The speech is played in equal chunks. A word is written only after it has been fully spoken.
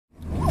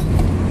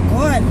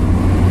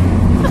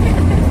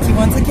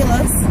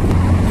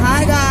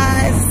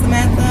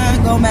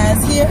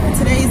guys, here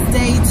today's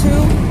day 2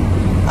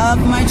 of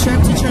my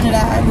trip to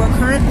Trinidad. We're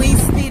currently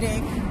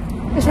speeding,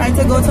 trying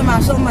to go to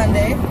Machel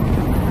Monday.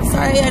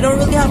 Sorry, I don't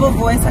really have a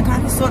voice. I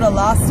kind of sort of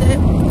lost it,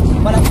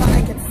 but I thought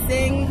I could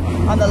sing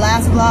on the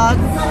last vlog.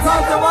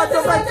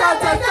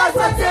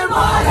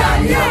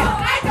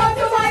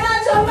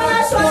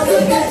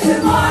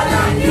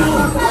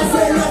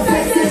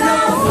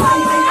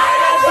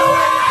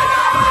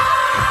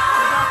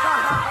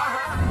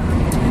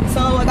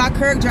 So I got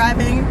Kirk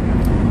driving.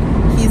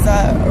 He's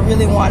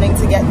really wanting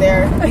to get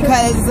there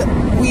because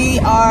we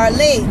are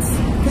late.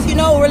 Because you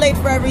know we're late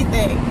for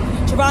everything.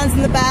 Javon's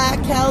in the back,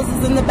 Kels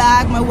is in the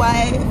back, my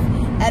wife,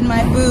 and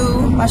my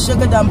boo, my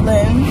sugar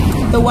dumpling,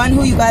 the one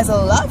who you guys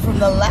love from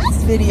the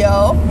last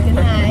video. Good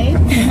night.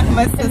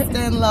 My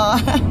sister-in-law.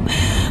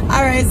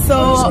 All right,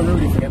 so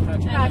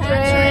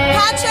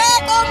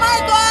Patrick, oh my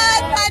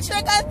God,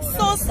 Patrick, I'm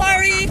so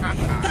sorry,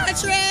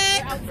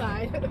 Patrick.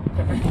 Outside.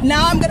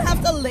 Now I'm gonna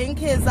have to link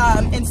his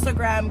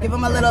Instagram, give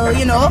him a little,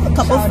 you know, a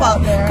couple of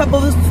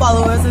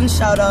followers and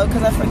shout out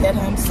because I forget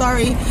him.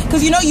 Sorry,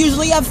 because you know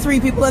usually you have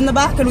 3 people in the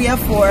back and we have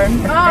 4.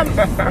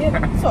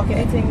 It's okay,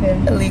 anything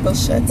then. Illegal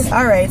shit.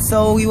 All right,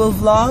 so we will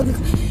vlog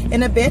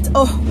in a bit.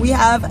 Oh, we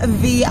have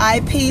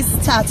VIP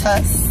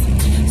status.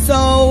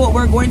 So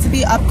we're going to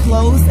be up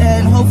close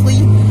and hopefully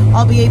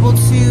I'll be able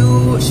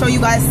to show you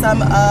guys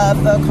some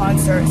of the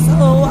concert.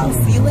 So I'll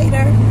see you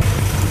later.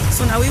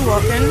 So now we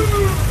walking.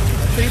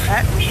 Pretty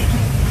fat.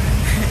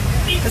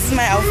 This is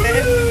my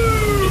outfit.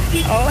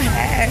 Oh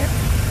hey.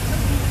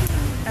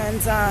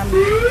 And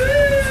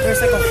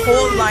there's like a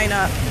whole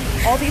lineup.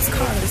 All these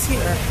cars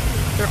here,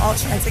 they're all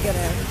trying to get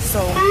in.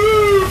 So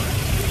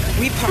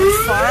we parked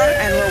far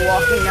and we're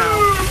walking now.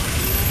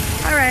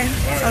 Alright,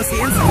 so I'll see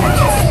you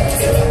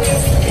inside.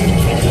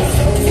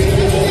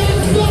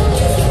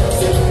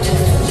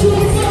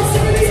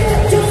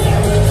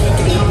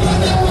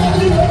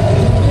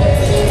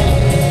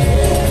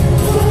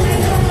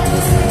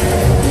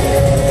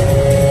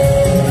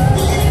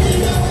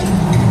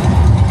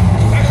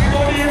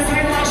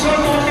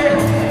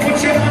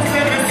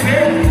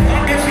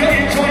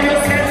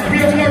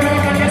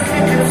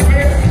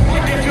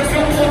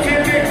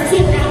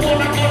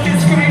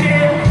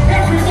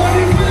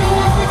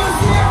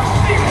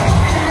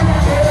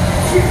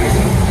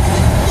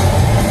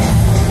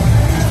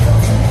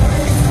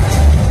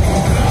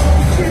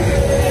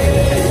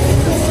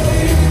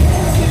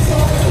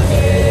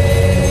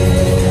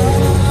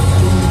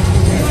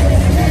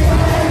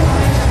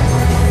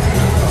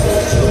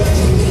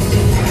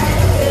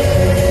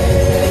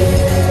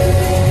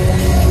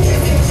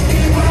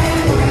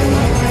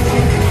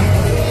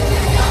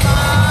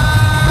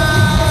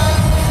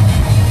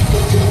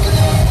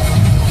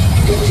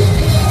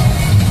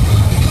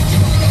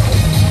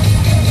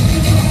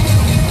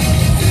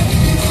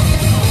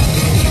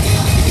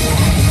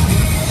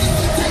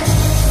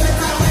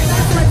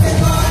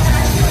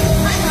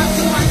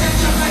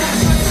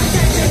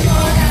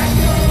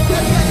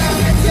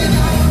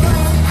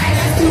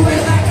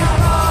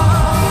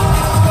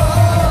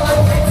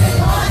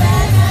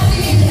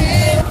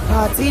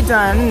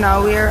 Done.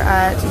 Now we are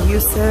at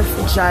Yusuf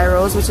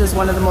Gyros, which is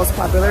one of the most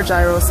popular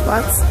gyro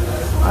spots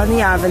on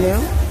the avenue,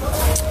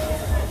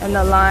 and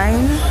the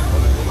line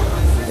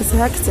is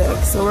hectic,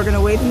 so we're gonna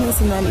wait in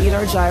this and then eat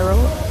our gyro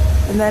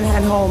and then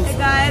head home. Hey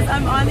guys,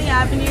 I'm on the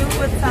avenue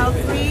with South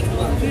Freak.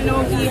 You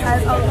know he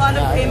has a lot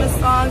of famous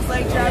songs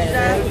like Jab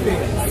Jab,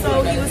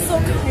 so he was so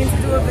kind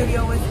to do a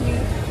video with me.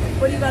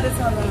 What do you gotta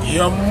tell them?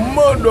 Your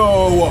mother,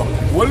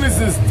 well this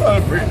is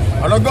Talbridge,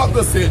 and I got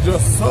to say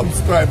just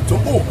subscribe to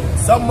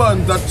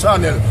Samantha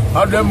channel,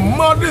 and the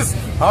maddest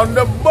and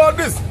the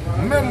baddest.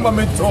 Remember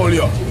me told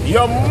you,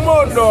 your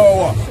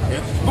mother,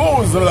 it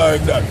goes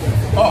like that.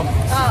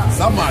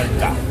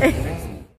 Samantha.